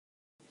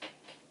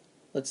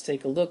Let's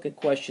take a look at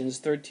questions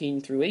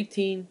 13 through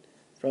 18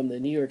 from the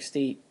New York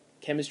State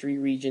Chemistry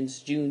Regents,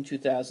 June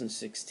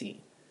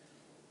 2016.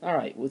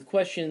 Alright, with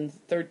question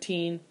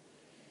 13,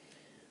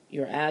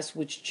 you're asked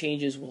which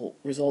changes will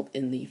result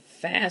in the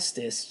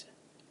fastest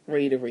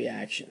rate of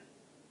reaction.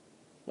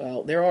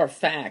 Well, there are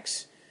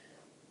facts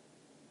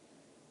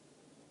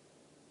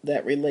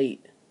that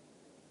relate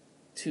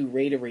to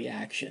rate of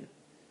reaction.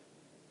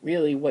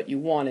 Really, what you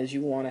want is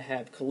you want to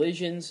have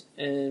collisions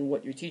and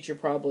what your teacher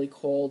probably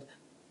called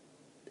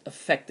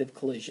effective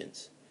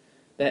collisions.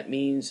 That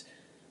means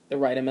the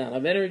right amount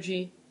of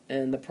energy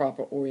and the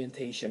proper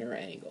orientation or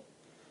angle.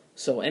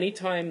 So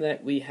anytime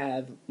that we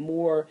have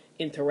more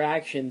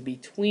interaction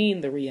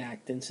between the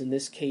reactants, in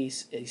this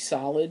case a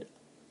solid,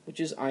 which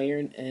is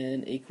iron,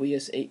 and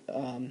aqueous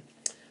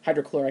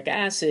hydrochloric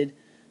acid,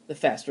 the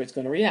faster it's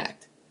going to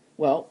react.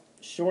 Well,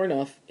 sure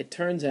enough, it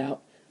turns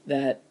out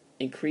that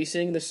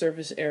increasing the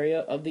surface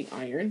area of the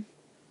iron,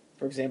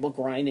 for example,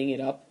 grinding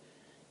it up,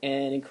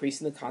 and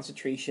increasing the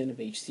concentration of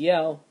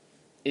HCl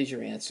is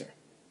your answer.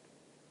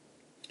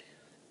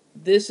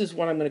 This is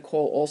what I'm going to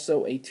call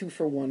also a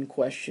 2-for-1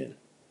 question.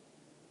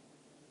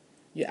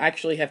 You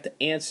actually have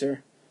to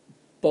answer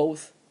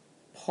both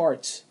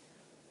parts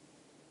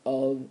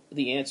of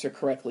the answer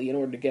correctly in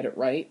order to get it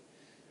right.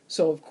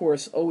 So, of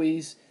course,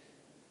 always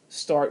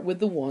start with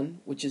the 1,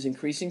 which is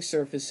increasing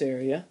surface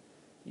area.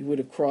 You would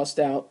have crossed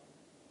out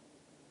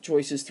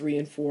choices 3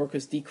 and 4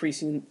 because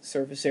decreasing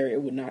surface area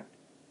would not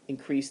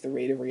increase the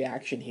rate of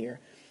reaction here.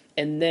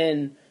 And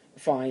then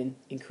find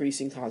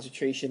increasing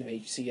concentration of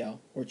HCl,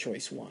 or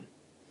choice 1.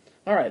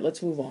 Alright,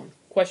 let's move on.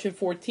 Question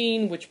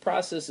 14, which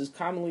process is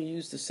commonly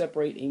used to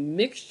separate a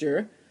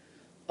mixture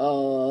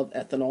of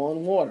ethanol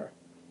and water?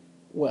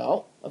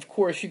 Well, of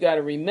course, you got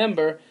to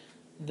remember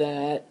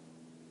that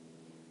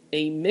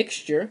a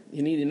mixture,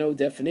 you need to know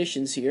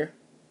definitions here,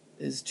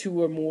 is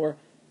 2 or more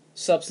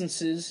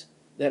substances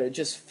that are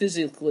just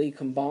physically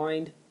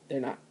combined.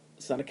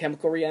 It's not a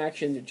chemical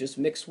reaction, they're just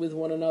mixed with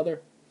one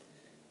another.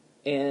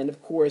 And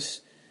of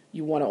course,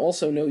 you want to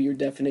also know your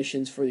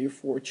definitions for your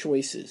 4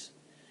 choices.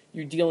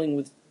 You're dealing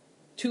with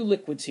 2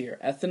 liquids here,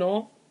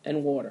 ethanol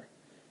and water.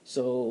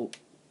 So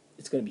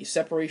it's going to be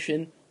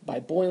separation by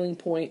boiling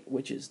point,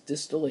 which is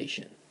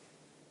distillation.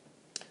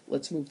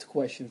 Let's move to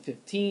question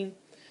 15.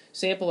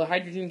 Sample of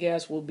hydrogen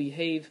gas will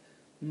behave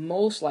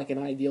most like an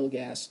ideal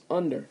gas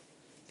under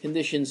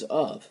conditions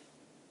of.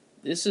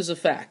 This is a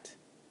fact.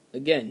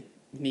 Again,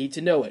 you need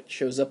to know it.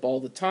 Shows up all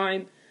the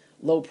time.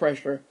 Low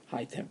pressure,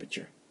 high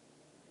temperature.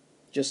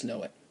 Just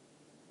know it.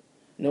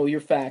 Know your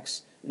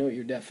facts. Know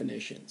your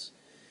definitions.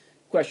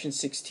 Question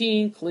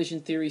 16.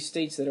 Collision theory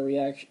states that a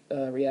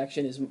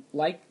reaction is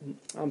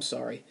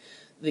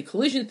The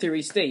collision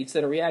theory states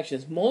that a reaction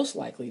is most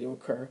likely to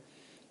occur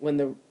when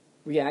the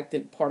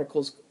reactant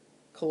particles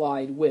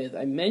collide with.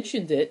 I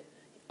mentioned it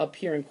up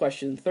here in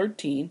question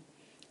 13.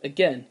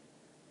 Again,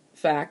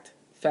 fact,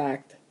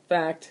 fact,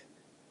 fact,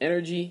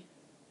 energy,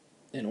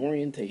 and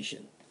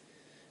orientation.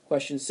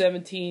 Question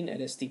 17, at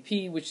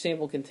STP, which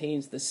sample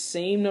contains the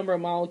same number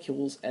of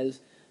molecules as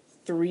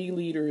 3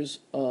 liters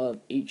of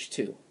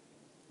H2?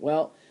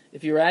 Well,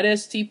 if you're at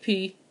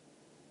STP,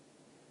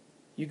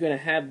 you're going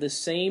to have the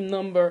same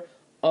number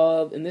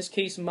of, in this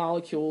case,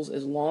 molecules,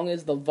 as long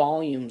as the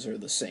volumes are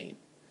the same.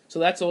 So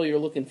that's all you're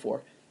looking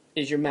for,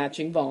 is your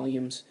matching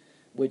volumes,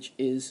 which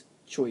is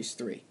choice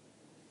 3.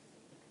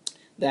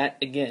 That,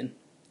 again,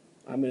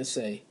 I'm going to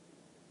say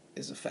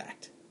is a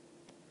fact.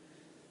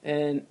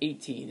 And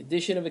 18,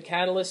 addition of a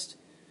catalyst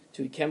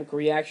to a chemical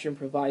reaction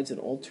provides an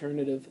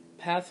alternative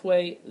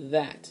pathway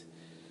that,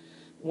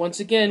 once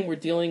again, we're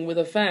dealing with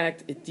a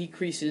fact, it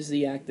decreases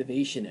the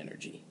activation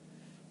energy.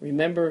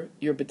 Remember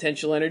your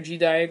potential energy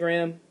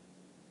diagram?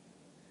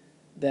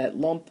 That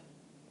lump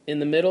in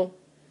the middle,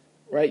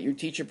 right? Your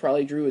teacher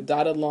probably drew a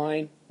dotted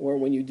line, or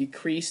when you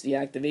decrease the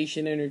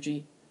activation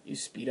energy, you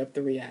speed up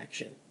the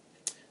reaction.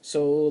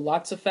 So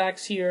lots of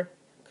facts here,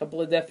 a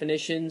couple of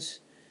definitions,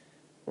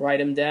 write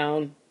them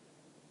down,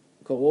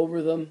 go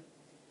over them,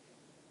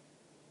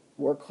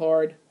 work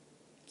hard,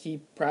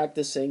 keep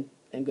practicing,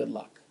 and good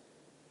luck.